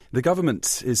The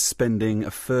government is spending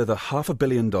a further $500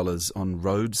 million on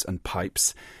roads and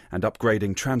pipes and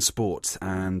upgrading transport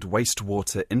and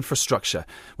wastewater infrastructure,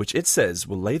 which it says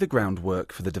will lay the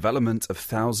groundwork for the development of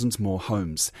thousands more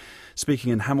homes.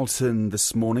 Speaking in Hamilton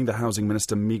this morning, the Housing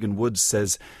Minister Megan Woods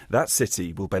says that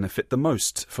city will benefit the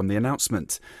most from the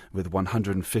announcement, with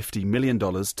 $150 million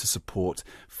to support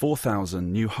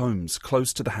 4,000 new homes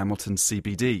close to the Hamilton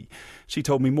CBD. She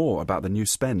told me more about the new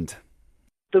spend.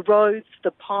 The roads,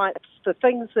 the pipes, the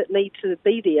things that need to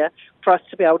be there for us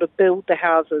to be able to build the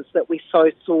houses that we so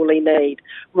sorely need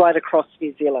right across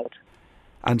New Zealand.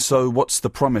 And so what's the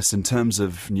promise in terms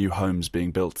of new homes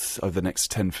being built over the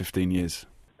next 10, 15 years?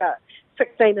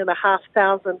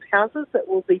 16,500 houses that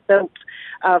will be built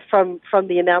from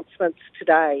the announcements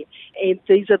today. And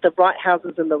these are the right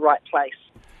houses in the right place.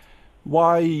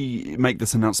 Why make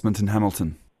this announcement in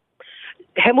Hamilton?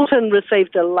 Hamilton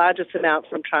received the largest amount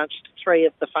from Tranche 3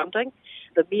 of the funding.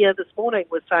 The Mayor this morning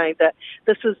was saying that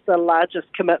this is the largest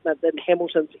commitment that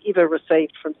Hamilton's ever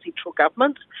received from central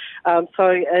government. So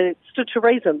it stood to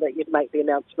reason that you'd make the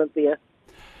announcement there.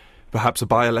 Perhaps a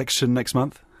by-election next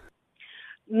month?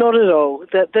 Not at all.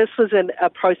 This was a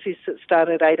process that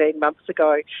started 18 months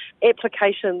ago.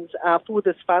 Applications for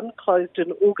this fund closed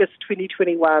in August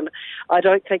 2021. I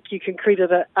don't think you can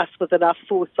credit us with enough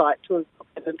foresight to have put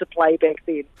it into play back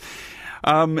then.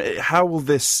 How will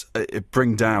this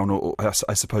bring down or,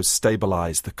 I suppose,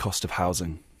 stabilise the cost of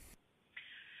housing?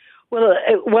 Well,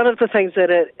 one of the things that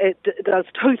it does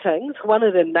two things. One,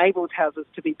 it enables houses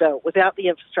to be built. Without the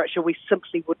infrastructure, we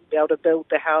simply wouldn't be able to build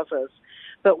the houses.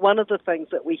 But one of the things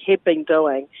that we have been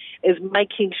doing is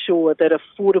making sure that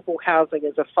affordable housing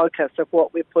is a focus of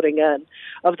what we're putting in.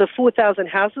 Of the 4,000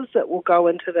 houses that will go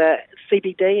into the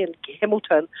CBD in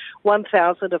Hamilton,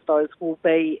 1,000 of those will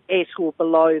be at or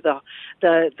below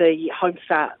the home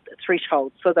start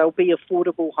threshold, so they'll be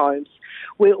affordable homes.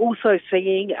 We're also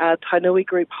seeing Tainui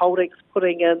Group Holdings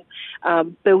putting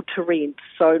in build to rent,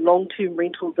 so long-term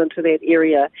rentals into that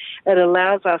area. It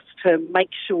allows us to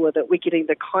make sure that we're getting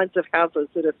the kinds of houses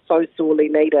that are so sorely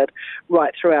needed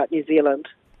right throughout New Zealand.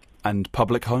 And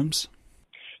public homes?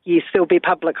 Yes, there'll be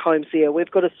public homes there. We've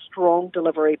got a strong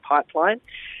delivery pipeline,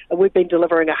 and we've been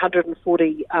delivering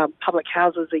 140 public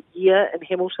houses a year in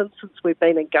Hamilton since we've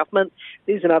been in government.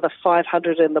 There's another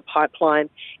 500 in the pipeline,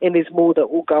 and there's more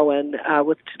that will go in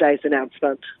with today's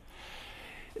announcement.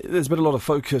 There's been a lot of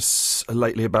focus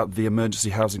lately about the emergency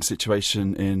housing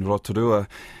situation in Rotorua.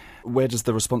 Where does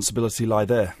the responsibility lie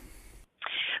there?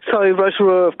 So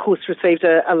Rotorua, of course, received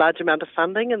a large amount of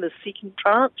funding in the second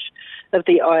tranche of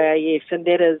the IAF, and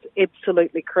that is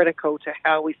absolutely critical to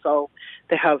how we solve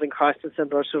the housing crisis in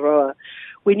Rotorua.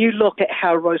 When you look at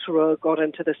how Rotorua got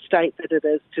into the state that it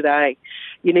is today,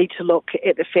 you need to look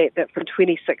at the fact that from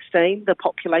 2016, the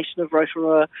population of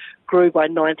Rotorua grew by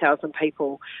 9,000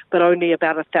 people, but only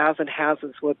about 1,000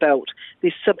 houses were built.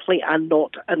 There simply are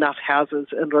not enough houses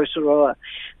in Rotorua.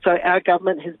 So our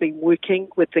government has been working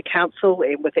with the council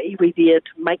and with the iwi there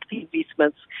to make the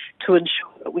investments to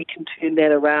ensure that we can turn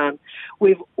that around.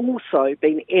 We've also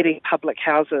been adding public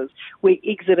houses. We're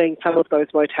exiting some of those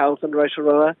motels in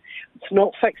Rotorua. It's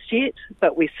not fixed yet,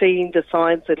 but we're seeing the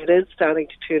signs that it is starting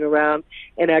to turn around,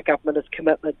 and our government is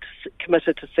committed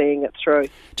to seeing it through.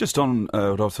 Just on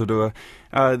Rotorua,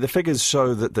 the figures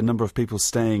show that the number of people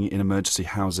staying in emergency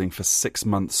housing for 6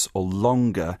 months or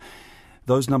longer,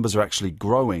 those numbers are actually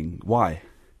growing. Why?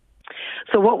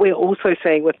 So what we're also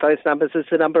seeing with those numbers is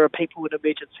the number of people in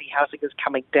emergency housing is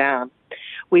coming down.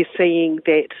 We're seeing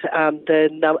that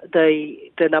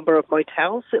the number of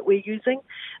motels that we're using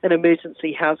in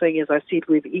emergency housing, as I said,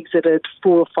 we've exited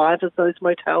 4 or 5 of those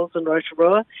motels in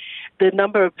Rotorua. The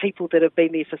number of people that have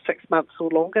been there for 6 months or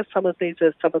longer, some of these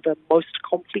are some of the most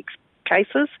complex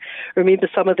cases. Remember,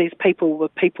 some of these people were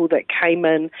people that came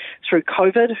in through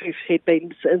COVID who had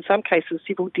been, in some cases,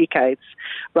 several decades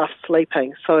rough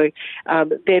sleeping. So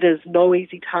that is no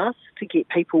easy task to get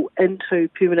people into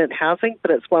permanent housing,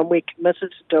 but it's one we're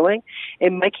committed to doing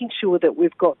and making sure that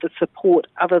we've got the support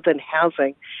other than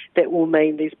housing that will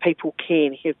mean these people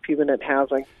can have permanent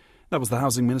housing. That was the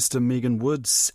Housing Minister, Megan Woods.